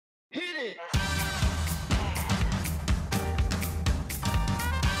me!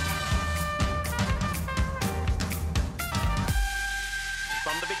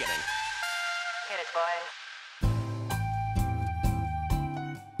 From the beginning. Hit it, boys.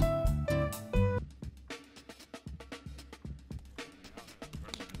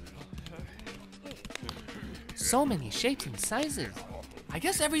 So many shapes and sizes. I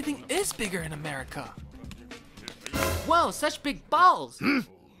guess everything is bigger in America. Whoa, such big balls!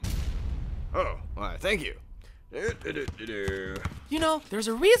 Oh, why, thank you. You know, there's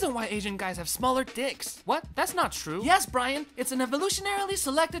a reason why Asian guys have smaller dicks. What? That's not true. Yes, Brian, it's an evolutionarily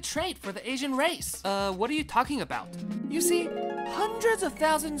selected trait for the Asian race. What are you talking about? You see, hundreds of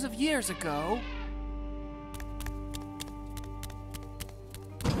thousands of years ago...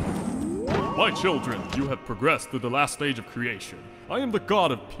 My children, you have progressed to the last stage of creation. I am the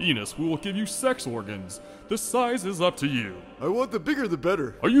god of penis who will give you sex organs. The size is up to you. I want the bigger the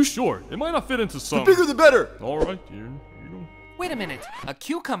better. Are you sure? It might not fit into some. The bigger the better! Alright, here you go. Wait a minute, a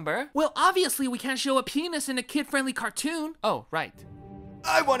cucumber? Well, obviously we can't show a penis in a kid-friendly cartoon. Oh, right.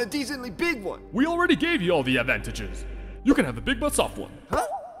 I want a decently big one! We already gave you all the advantages. You can have the big but soft one. Huh?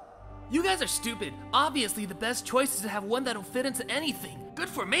 You guys are stupid. Obviously the best choice is to have one that'll fit into anything. Good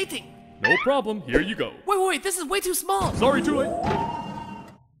for mating. No problem, here you go. Wait, this is way too small. Sorry, too late.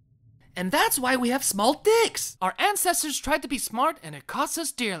 And that's why we have small dicks. Our ancestors tried to be smart and it cost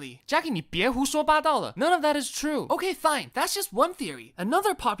us dearly. Jacky, 你别胡说八道了. None of that is true. Okay, fine. That's just one theory.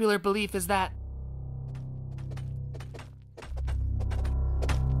 Another popular belief is that...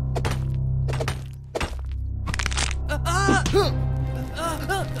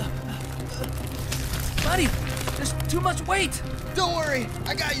 Buddy, there's too much weight. Don't worry,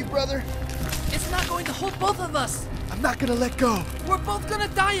 I got you, brother. It's not going to hold both of us. I'm not gonna let go. We're both gonna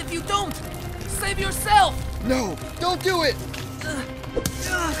die if you don't. Save yourself. No, don't do it!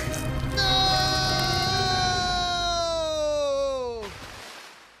 No!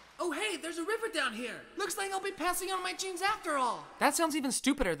 Oh hey, there's a river down here. Looks like I'll be passing on my genes after all. That sounds even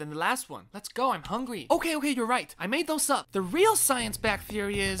stupider than the last one. Let's go, I'm hungry. Okay, you're right. I made those up. The real science-backed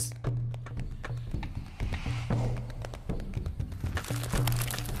theory is...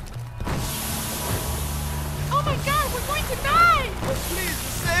 Oh my god, we're going to die! Oh, please,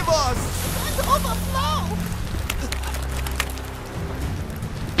 save us! It's going to overflow!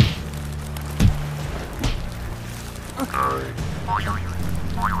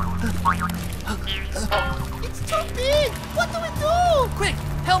 It's too big! What do we do? Quick,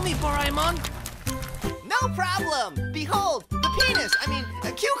 help me, Doraemon! No problem! Behold, the penis,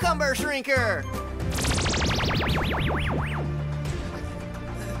 a cucumber shrinker!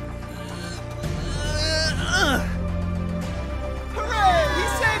 Hooray! He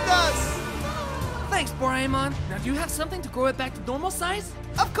saved us! Thanks, Doraemon. Now do you have something to grow it back to normal size?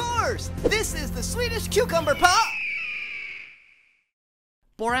 Of course! This is the Swedish cucumber pop!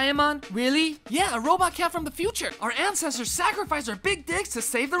 Doraemon? Really? Yeah, a robot cat from the future. Our ancestors sacrificed their big dicks to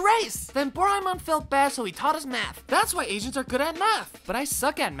save the race. Then Doraemon felt bad, so he taught us math. That's why Asians are good at math. But I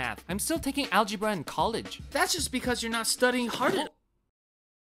suck at math. I'm still taking algebra in college. That's just because you're not studying hard enough.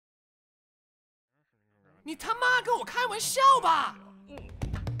 你他妈跟我开玩笑吧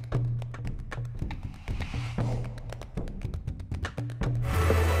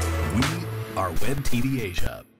We are Webtvasia.